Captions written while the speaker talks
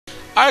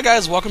Alright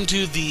guys, welcome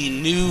to the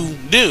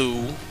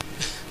new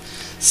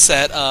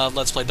set of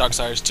Let's Play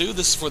Darksiders 2.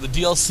 This is for the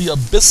DLC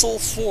Abyssal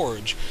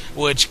Forge,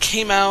 which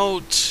came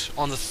out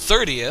on the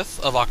 30th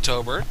of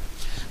October.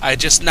 I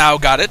just now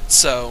got it,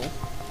 so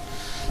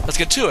let's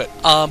get to it.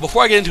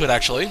 Before I get into it,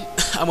 actually,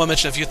 I'm going to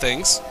mention a few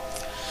things.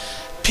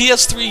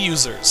 PS3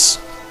 users,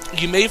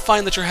 you may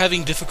find that you're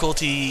having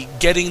difficulty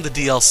getting the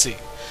DLC.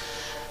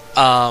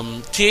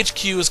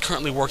 THQ is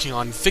currently working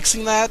on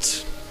fixing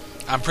that.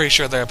 I'm pretty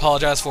sure they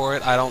apologize for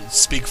it. I don't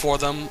speak for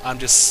them. I'm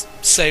just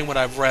saying what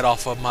I've read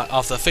off the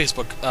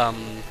Facebook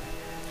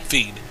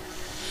feed.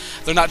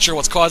 They're not sure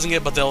what's causing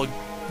it, but they'll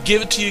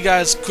give it to you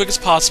guys quick as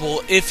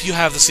possible if you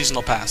have the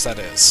seasonal pass. That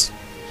is.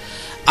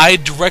 I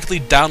directly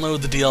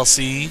downloaded the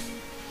DLC,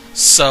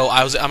 so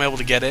I'm able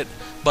to get it.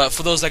 But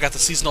for those that got the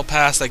seasonal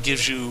pass, that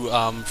gives you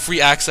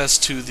free access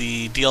to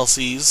the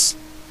DLCs.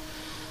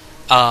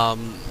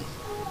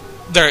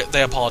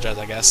 They apologize,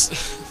 I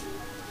guess.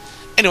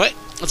 Anyway,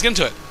 let's get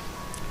into it.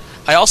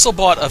 I also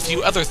bought a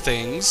few other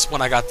things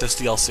when I got this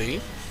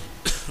DLC,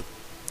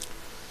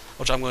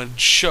 which I'm going to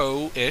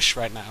show-ish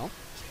right now.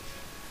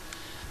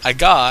 I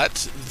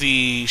got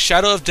the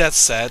Shadow of Death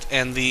set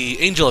and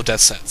the Angel of Death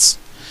sets.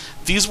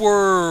 These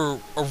were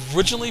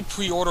originally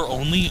pre-order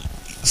only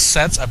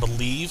sets, I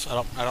believe.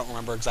 I don't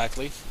remember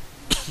exactly.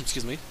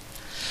 Excuse me.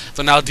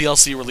 They're now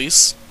DLC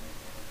release.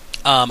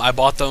 I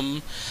bought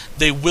them.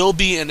 They will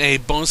be in a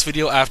bonus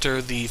video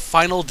after the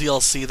final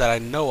DLC that I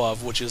know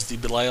of, which is the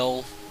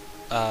Belial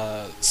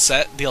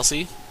set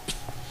DLC.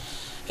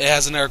 It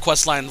has a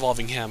quest line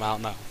involving him. I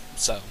don't know.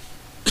 So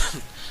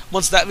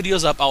once that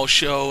video's up, I'll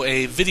show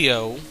a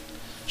video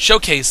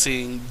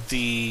showcasing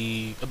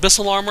the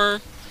Abyssal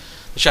armor,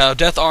 the Shadow of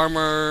Death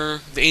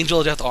armor, the Angel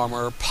of Death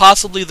armor,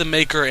 possibly the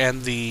Maker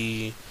and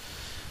the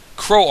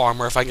Crow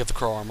armor if I can get the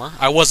Crow armor.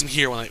 I wasn't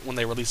here when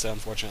they released it,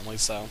 unfortunately.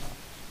 So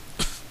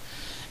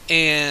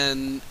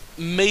and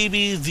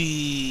maybe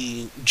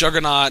the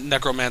Juggernaut,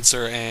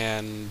 Necromancer,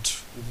 and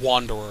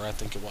Wanderer, I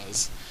think it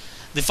was.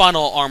 The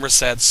final armor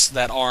sets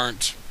that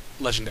aren't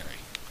legendary.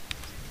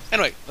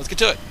 Anyway, let's get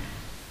to it.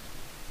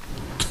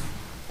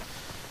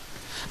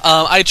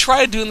 I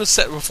tried doing this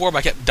set before, but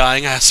I kept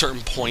dying at a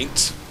certain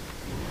point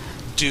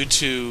due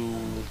to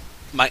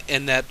my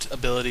inept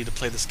ability to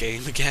play this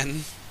game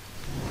again.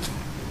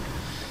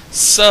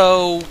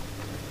 So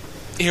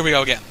here we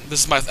go again. This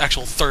is my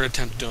actual third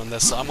attempt at doing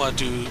this, so I'm going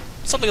to do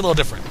something a little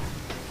different.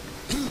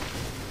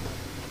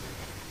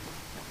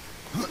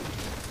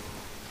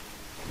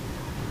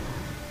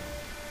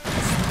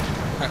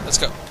 Alright, let's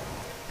go.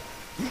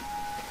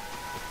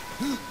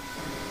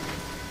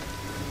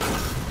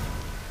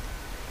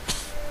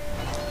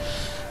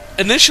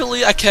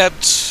 Initially, I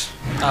kept...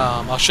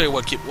 I'll show you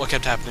what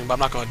kept happening, but I'm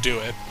not going to do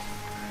it.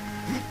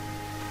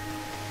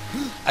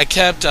 I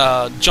kept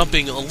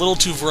jumping a little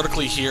too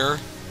vertically here,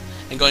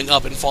 and going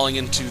up and falling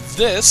into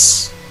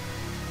this,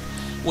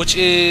 which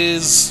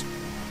is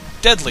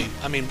deadly.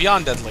 I mean,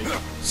 beyond deadly.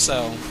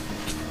 So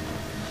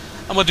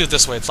I'm going to do it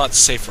this way. It's a lot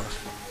safer.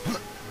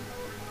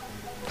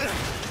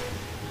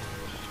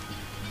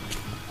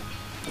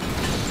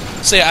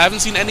 So yeah, I haven't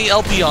seen any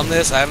LP on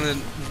this. I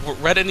haven't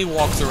read any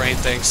walkthrough or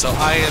anything, so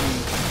I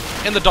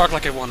am in the dark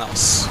like everyone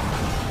else.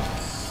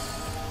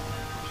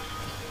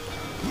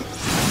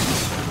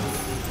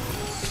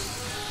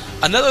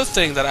 Another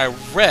thing that I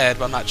read,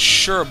 but I'm not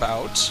sure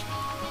about,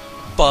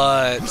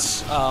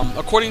 but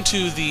according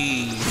to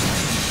the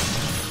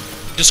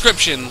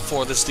description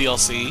for this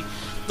DLC,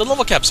 the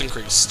level cap's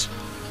increased.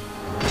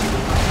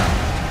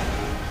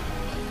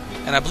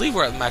 And I believe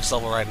we're at max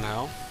level right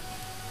now.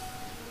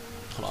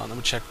 Hold on, let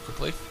me check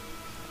quickly.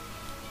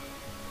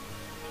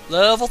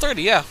 Level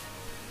 30, yeah.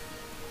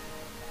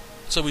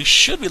 So we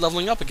should be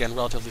leveling up again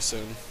relatively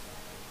soon.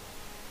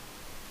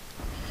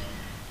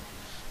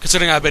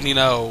 Considering I've been, you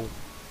know,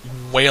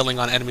 wailing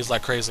on enemies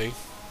like crazy.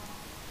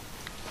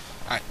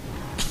 Alright.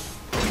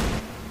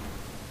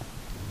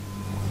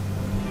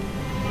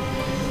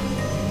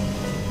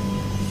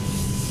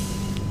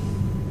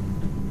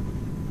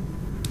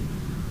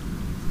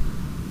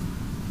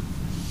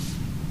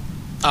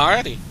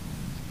 Alrighty.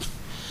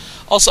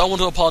 Also, I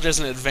want to apologize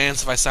in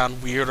advance if I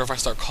sound weird or if I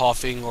start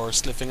coughing or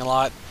sniffing a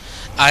lot.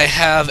 I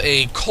have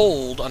a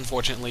cold,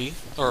 unfortunately,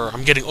 or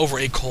I'm getting over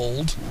a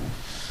cold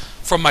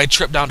from my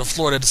trip down to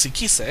Florida to see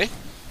Kisei.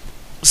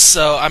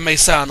 So I may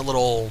sound a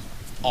little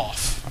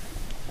off.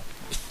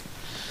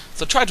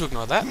 So try to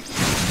ignore that.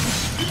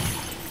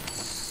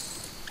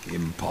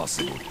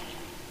 Impossible.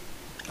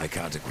 I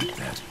can't equip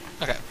that.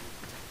 Okay.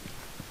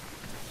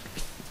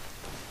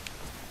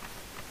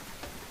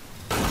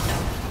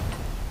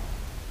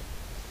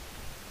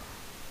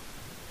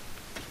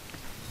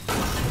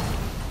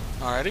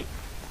 Alrighty.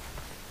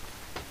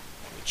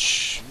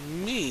 Which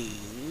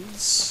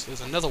means there's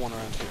another one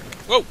around here.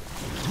 Whoa!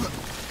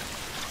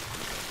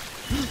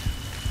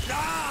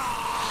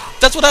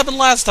 That's what happened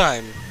last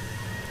time!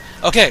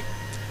 Okay.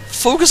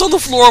 Focus on the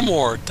floor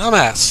more,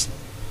 dumbass.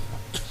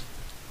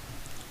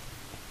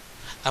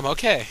 I'm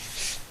okay.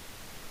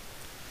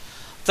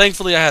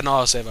 Thankfully I had an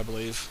autosave, I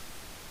believe.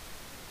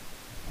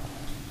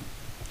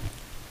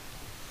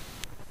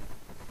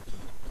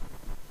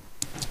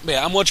 But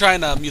yeah, I'm gonna try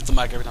and mute the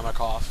mic every time I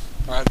cough,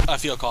 or I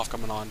feel a cough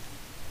coming on.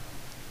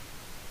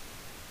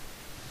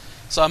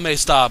 So I may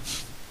stop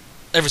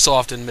every so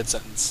often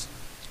mid-sentence.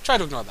 Try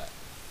to ignore that.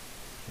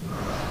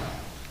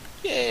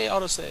 Yay,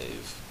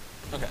 autosave.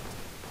 Okay.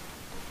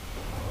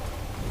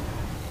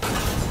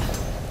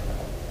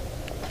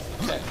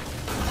 Okay.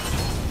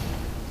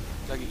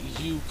 Gotta get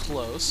you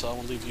close, so I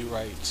want to leave you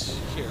right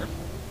here.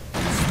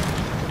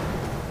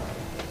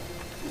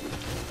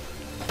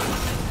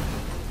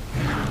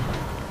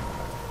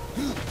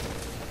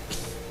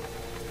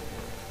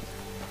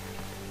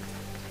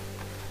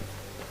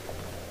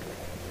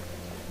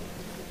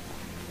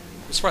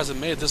 I'm surprised it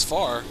made it this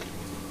far.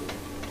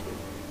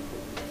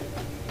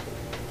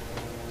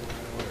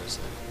 Where is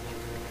it?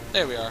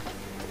 There we are.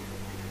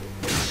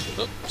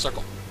 Oh,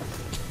 circle.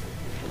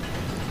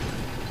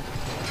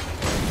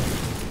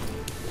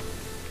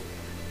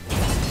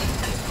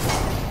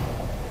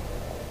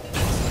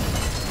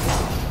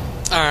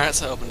 Alright,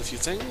 so I opened a few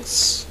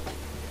things.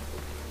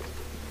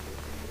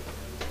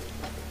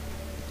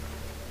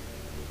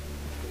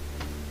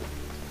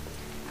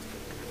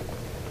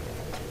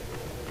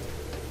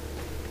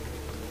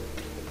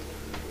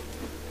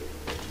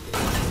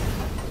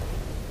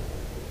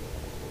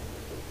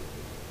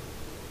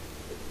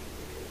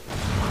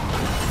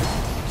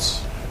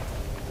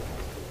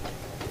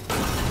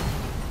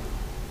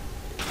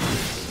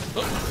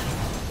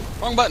 Oh,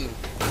 wrong button.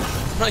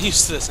 I'm not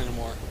used to this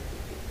anymore.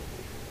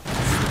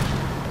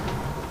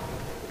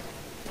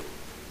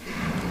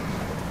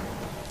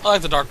 I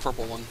like the dark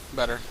purple one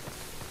better.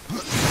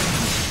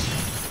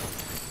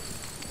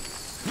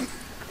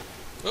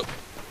 Oh.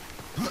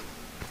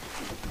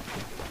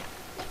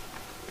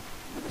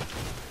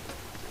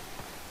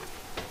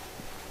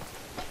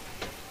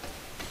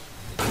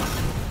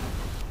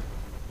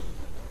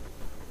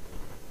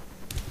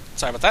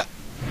 Sorry about that.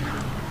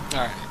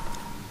 Alright.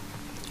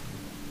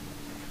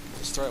 Is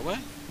this the right way?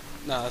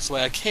 No, that's the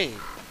way I came.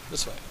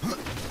 This way.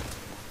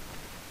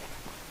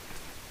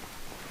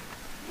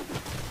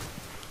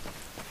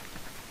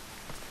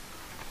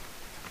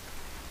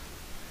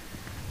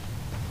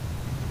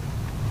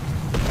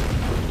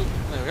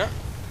 There we are.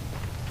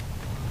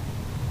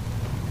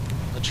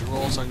 Let you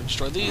roll so I can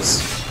destroy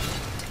these.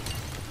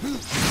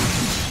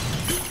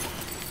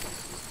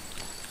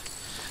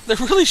 They're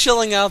really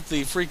shilling out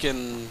the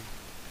freaking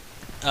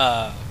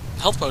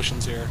health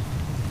potions here.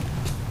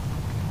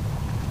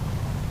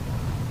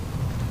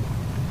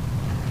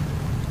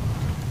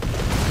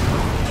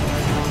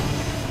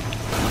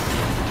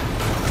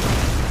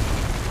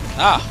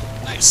 Ah,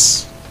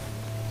 nice.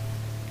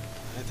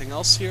 Anything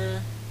else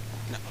here?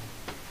 No.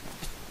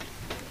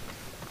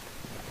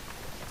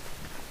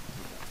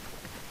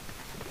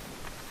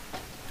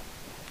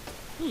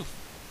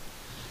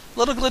 A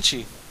little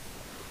glitchy.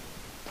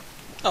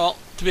 Oh well,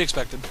 to be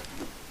expected.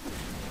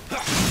 There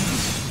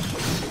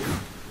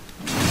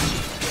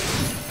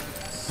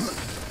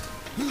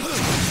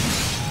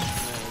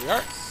we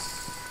are.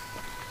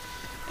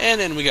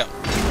 And in we go.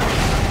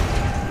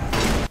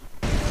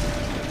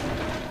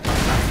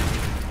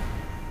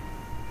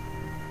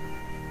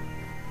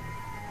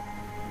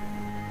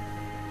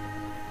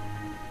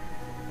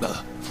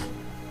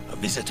 A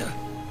visitor?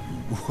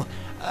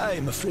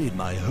 I'm afraid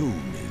my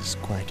home is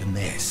quite a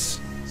mess.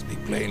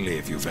 Speak plainly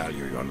if you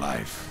value your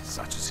life,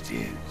 such as it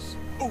is.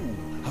 Oh,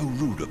 how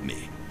rude of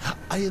me.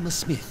 I am a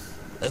smith,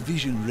 a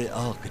visionary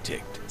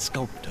architect,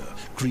 sculptor,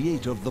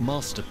 creator of the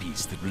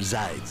masterpiece that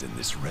resides in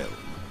this realm.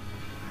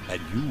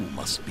 And you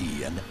must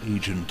be an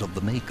agent of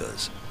the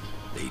Makers.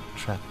 They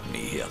trapped me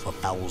here for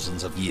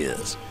thousands of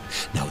years.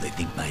 Now they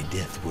think my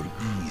death will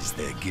ease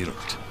their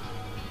guilt.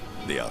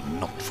 They are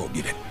not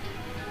forgiven.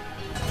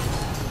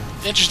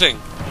 Interesting.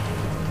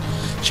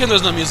 Shame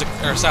there's no music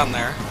or sound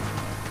there.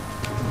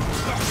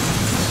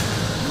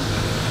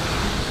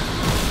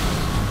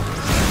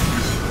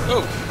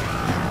 Oh.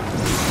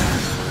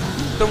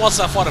 Been once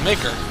I fought a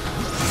maker.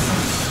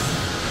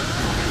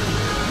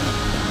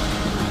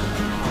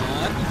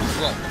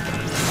 Roll.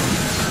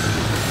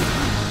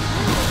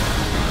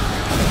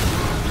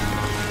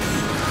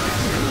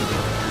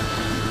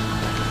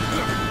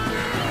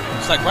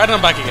 It's like riding a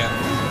bike again.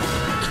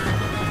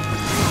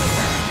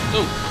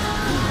 Ooh.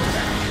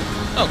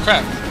 Oh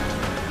crap.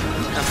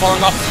 I'm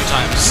falling off a few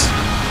times.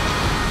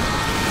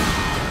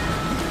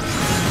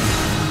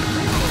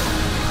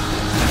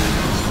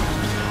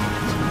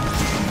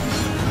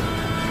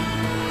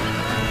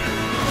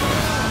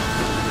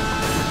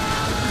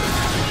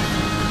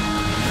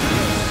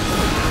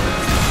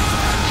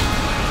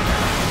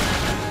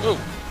 Ooh.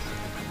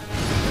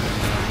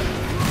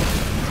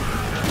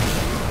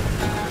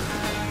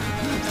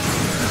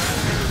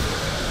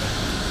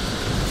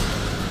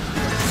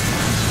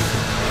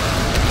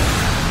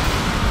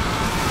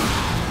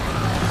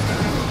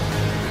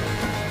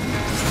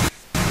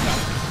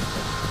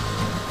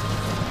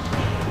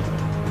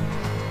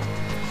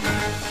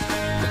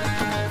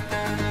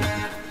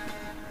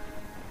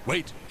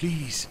 Wait,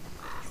 please.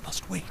 You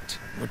must wait.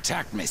 You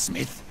attacked me,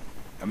 Smith.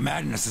 Your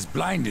madness has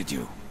blinded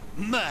you.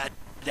 Mad,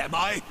 am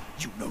I?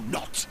 You know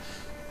not.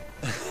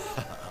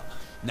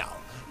 Now,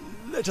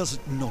 let us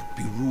not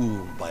be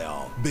ruled by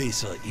our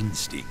baser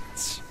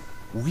instincts.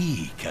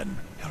 We can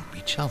help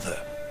each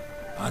other.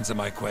 Answer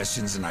my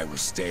questions and I will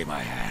stay my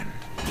hand.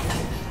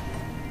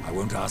 I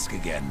won't ask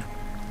again.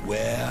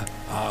 Where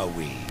are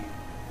we?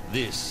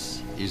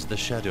 This is the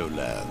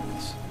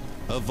Shadowlands,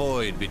 a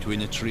void between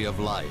the Tree of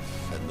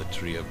Life and the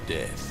Tree of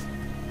Death.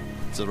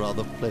 It's a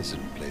rather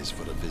pleasant place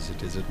for a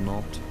visit, is it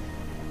not?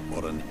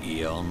 Or an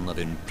eon of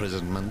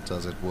imprisonment,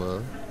 as it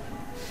were?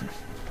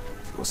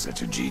 If you're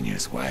such a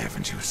genius, why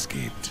haven't you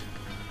escaped?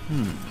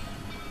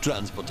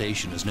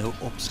 Transportation is no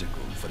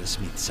obstacle for a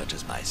smith such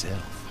as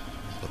myself.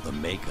 But the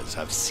Makers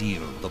have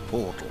sealed the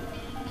portal.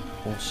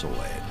 Or so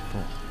I had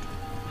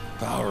thought.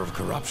 Power of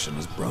corruption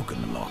has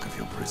broken the lock of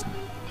your prison.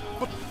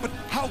 But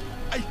how?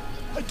 I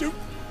don't...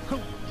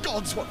 Oh,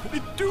 gods, what will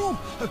it do?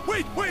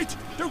 Wait!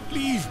 Don't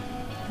leave!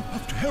 You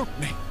have to help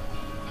me.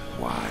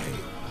 Why?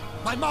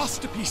 My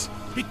masterpiece!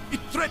 It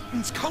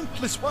threatens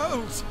countless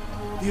worlds!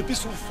 The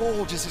Abyssal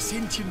Forge is a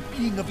sentient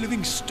being of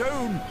living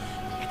stone,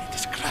 and it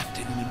has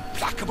crafted an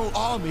implacable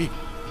army.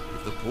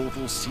 If the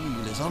portal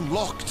seal is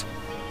unlocked,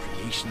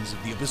 creations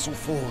of the Abyssal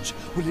Forge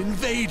will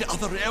invade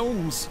other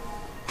realms.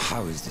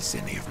 How is this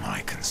any of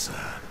my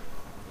concern?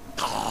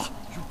 Ah,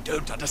 you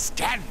don't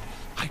understand.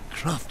 I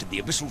crafted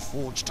the Abyssal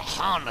Forge to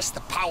harness the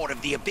power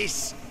of the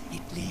Abyss.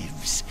 It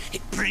lives,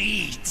 it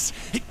breathes,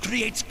 it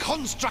creates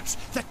constructs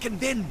that can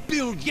then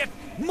build yet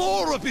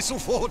more Abyssal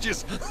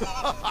Forges.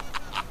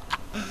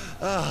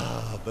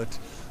 But,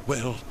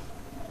 well,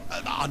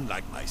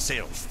 unlike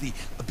myself, the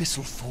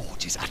Abyssal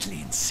Forge is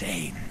utterly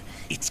insane.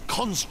 Its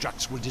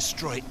constructs will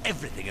destroy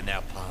everything in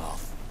their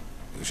path.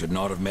 You should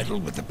not have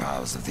meddled with the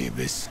powers of the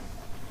Abyss.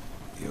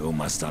 You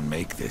must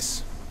unmake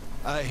this.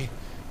 I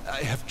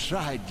have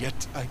tried,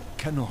 yet I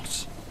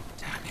cannot.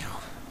 Damn you.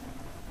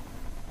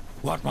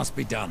 What must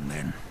be done,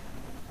 then?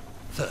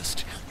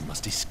 First, you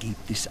must escape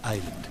this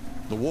island.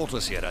 The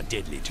waters here are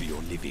deadly to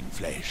your living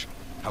flesh.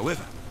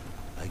 However,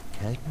 I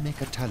can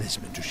make a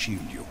talisman to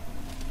shield you.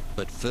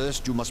 But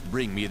first, you must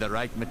bring me the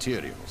right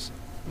materials.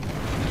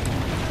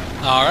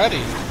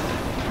 Alrighty.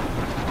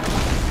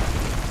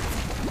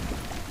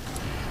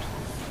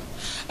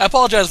 I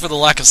apologize for the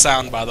lack of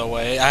sound, by the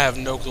way. I have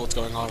no clue what's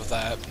going on with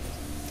that.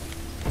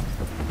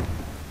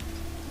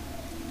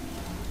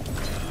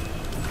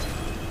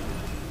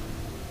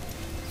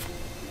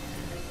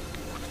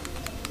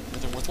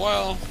 Nothing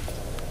worthwhile.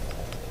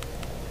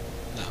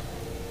 No.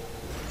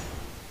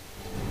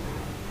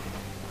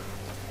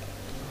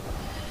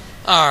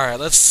 Alright,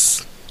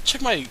 let's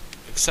check my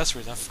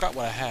accessories. I forgot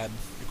what I had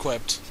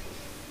equipped.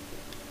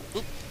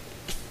 Oop.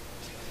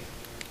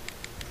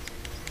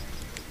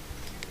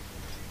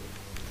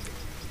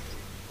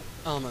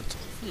 Elemental.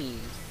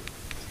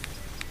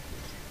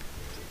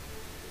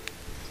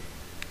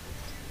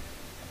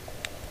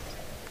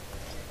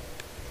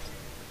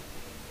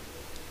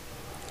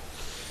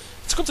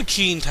 Let's go up to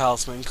Keen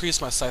Talisman,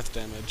 increase my scythe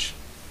damage.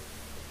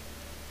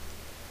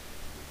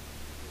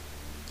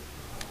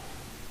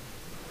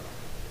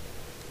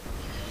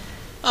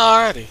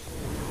 Alrighty.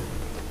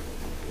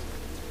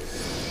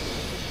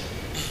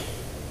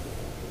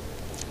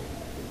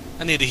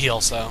 I need to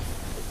heal, so.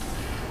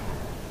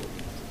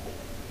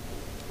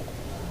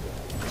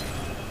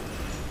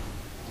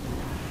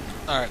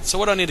 Alright, so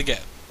what do I need to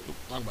get? Oop,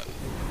 wrong button.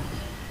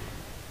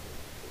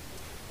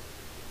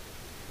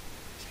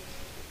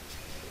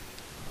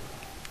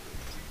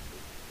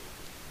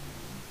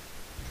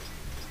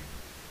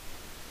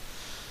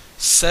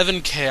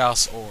 Seven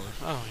Chaos Ore.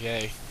 Oh,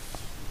 yay.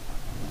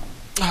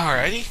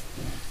 Alrighty.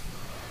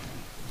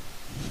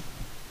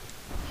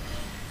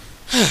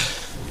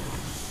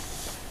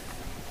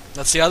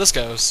 Let's see how this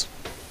goes.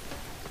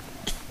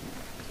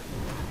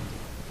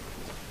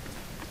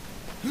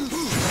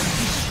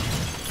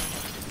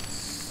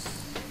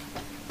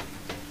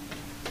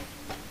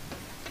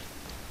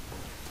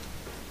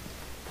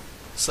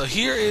 So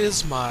here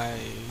is my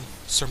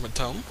Serpent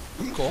Tome.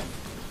 Cool.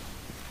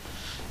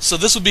 So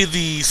this would be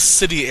the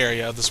city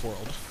area of this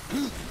world.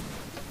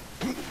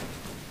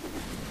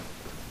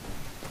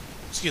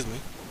 Excuse me.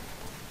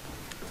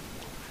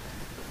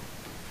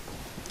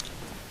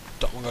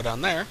 Don't want to go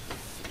down there.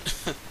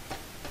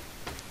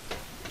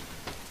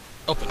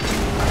 Open.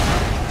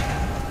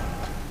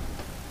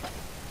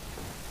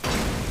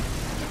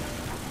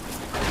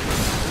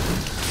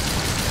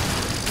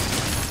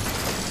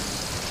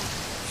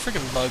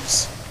 Friggin'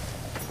 bugs.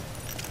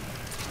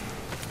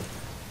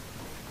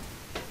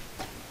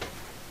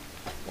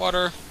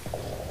 Water.